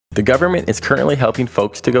The government is currently helping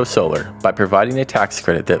folks to go solar by providing a tax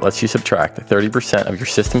credit that lets you subtract 30% of your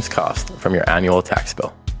system's cost from your annual tax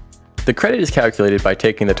bill. The credit is calculated by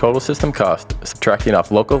taking the total system cost, subtracting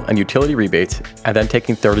off local and utility rebates, and then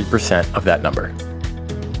taking 30% of that number.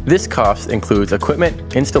 This cost includes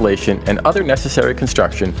equipment, installation, and other necessary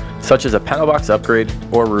construction, such as a panel box upgrade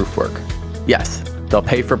or roof work. Yes, they'll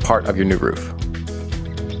pay for part of your new roof.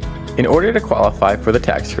 In order to qualify for the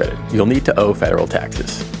tax credit, you'll need to owe federal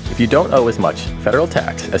taxes. If you don't owe as much federal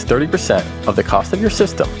tax as 30% of the cost of your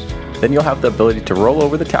system, then you'll have the ability to roll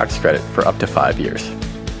over the tax credit for up to 5 years.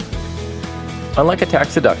 Unlike a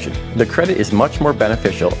tax deduction, the credit is much more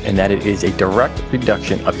beneficial in that it is a direct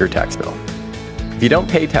reduction of your tax bill. If you don't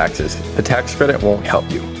pay taxes, the tax credit won't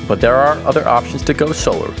help you, but there are other options to go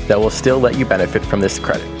solar that will still let you benefit from this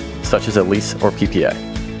credit, such as a lease or PPA.